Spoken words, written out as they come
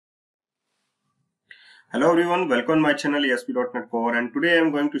Hello everyone, welcome to my channel ASP.NET Core, and today I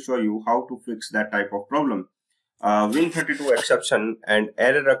am going to show you how to fix that type of problem. Win32 exception and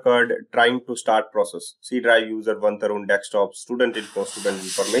error occurred trying to start process. C drive user one Tarun desktop student info student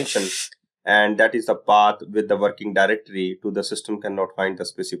information, and that is the path with the working directory to the system cannot find the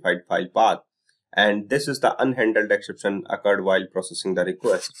specified file path. And this is the unhandled exception occurred while processing the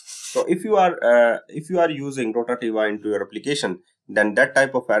request. So if you are using Rotativa into your application, then that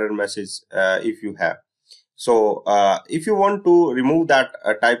type of error message if you have. So if you want to remove that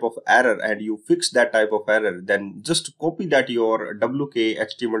type of error and you fix that type of error, then just copy that your wk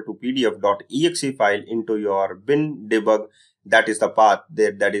html to pdf.exe file into your bin debug. That is the path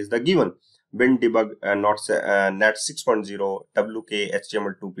there, that is the given bin debug net 6.0 wk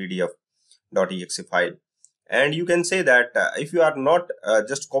html to pdf.exe file. And you can say that if you are not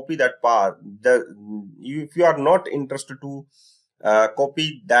just copy that path, if you are not interested to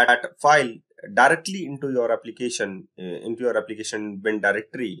copy that file directly into your application bin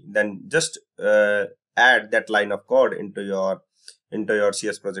directory, then just add that line of code into your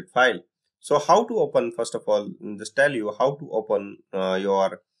CS project file. So how to open, first of all, just tell you how to open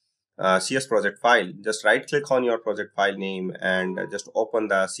your CS project file. Just right click on your project file name and just open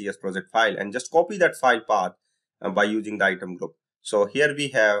the CS project file and just copy that file path by using the item group. So here we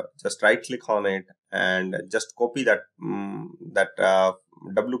have, just right click on it and just copy that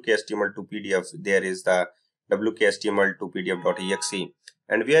wk-html to pdf. There is the wk-html to pdf.exe,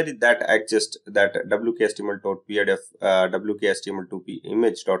 and where that exists, that wk-html to pdf, wk-html to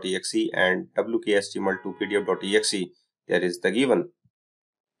image.exe and wk-html to pdf.exe, there is the given.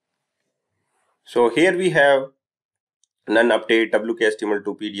 So here we have none update wk-html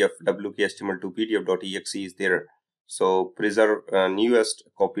to pdf, wk-html to pdf.exe is there. So preserve newest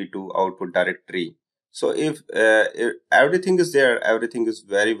copy to output directory. So if everything is there, everything is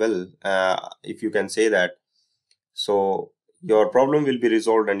very well, if you can say that, so your problem will be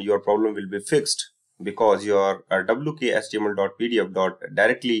resolved and your problem will be fixed, because your wk-html.pdf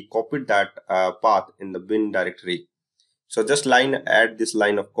directly copied that path in the bin directory. So just add this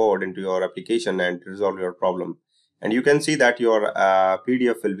line of code into your application and resolve your problem. And you can see that your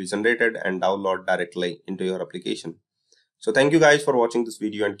PDF will be generated and download directly into your application. So thank you guys for watching this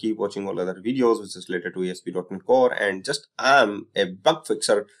video, and keep watching all other videos which is related to ASP.NET Core. And just I'm a bug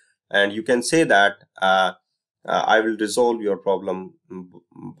fixer, and you can say that I will resolve your problem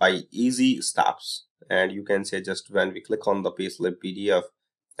by easy steps. And you can say, just when we click on the payslip PDF,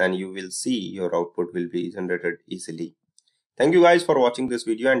 then you will see your output will be generated easily. Thank you guys for watching this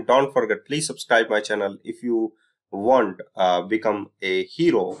video, and don't forget, please subscribe my channel if you want become a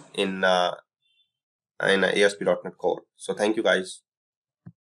hero in ASP.NET Core. So thank you guys.